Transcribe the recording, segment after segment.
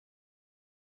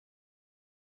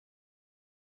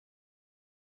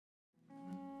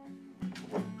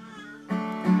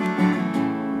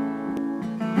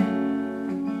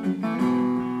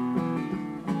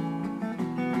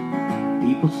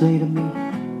say to me,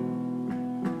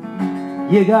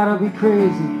 you gotta be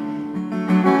crazy.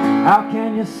 How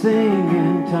can you sing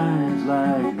in times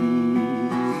like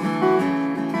these?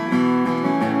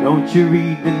 Don't you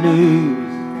read the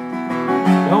news?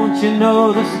 Don't you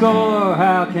know the score?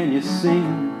 How can you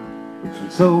sing when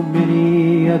so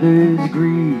many others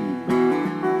grieve?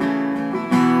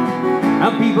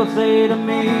 Now people say to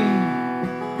me,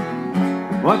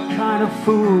 what kind of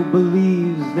fool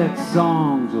believes that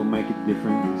songs will make a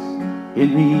difference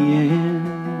in the end?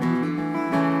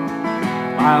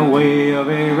 By way of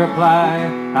a reply,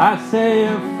 I say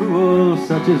a fool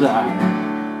such as I,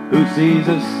 who sees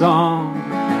a song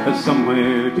as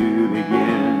somewhere to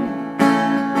begin.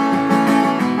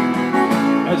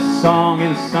 A song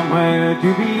is somewhere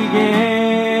to begin,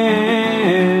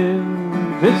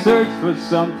 to search for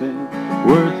something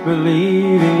worth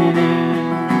believing in.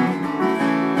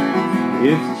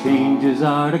 If changes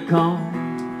are to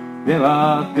come, there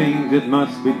are things that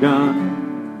must be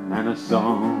done, and a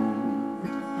song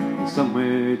is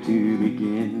somewhere to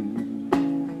begin.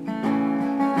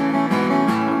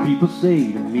 People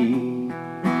say to me,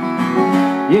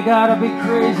 you gotta be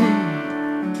crazy.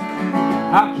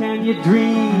 How can you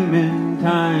dream in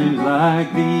times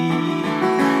like these?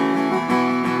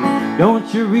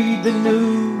 Don't you read the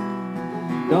news?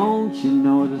 Don't you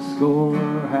know the score?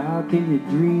 How can you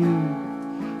dream?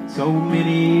 So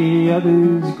many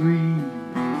others grieve.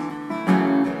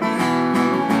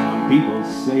 People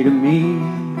say to me,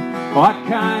 what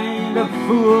kind of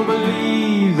fool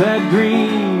believes that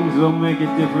dreams will make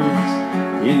a difference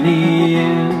in the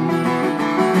end?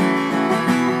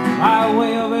 By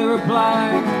way of a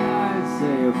reply, I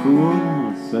say a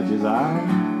fool such as I,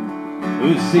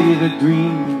 who sees a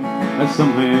dream as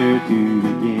somewhere to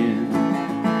begin.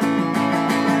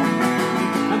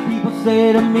 And people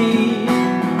say to me,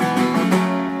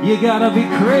 you gotta be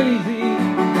crazy.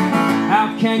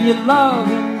 How can you love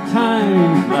in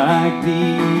times like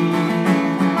these?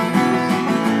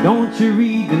 Don't you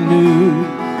read the news?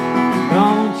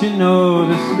 Don't you know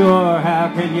the score?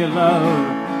 How can you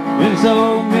love when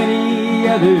so many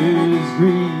others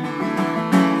grieve?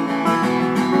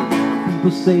 People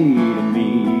say to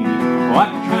me,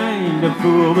 what kind of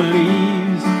fool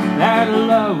believes that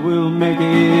love will make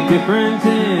a difference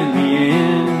in the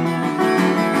end?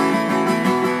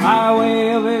 By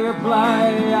way of a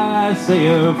reply, I say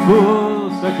a fool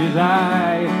such as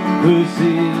I, who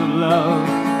sees love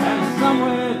as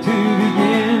somewhere to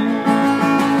begin.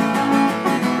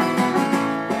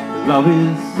 Love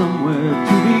is somewhere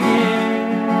to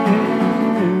begin,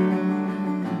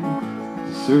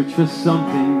 to search for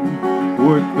something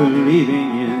worth believing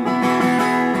in.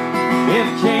 If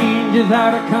changes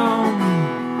are to come,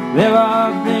 there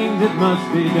are things that must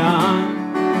be done.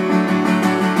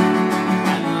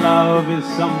 Love is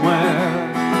somewhere,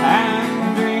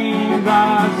 and dreams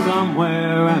are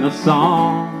somewhere, and a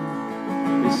song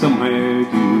is somewhere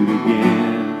to begin.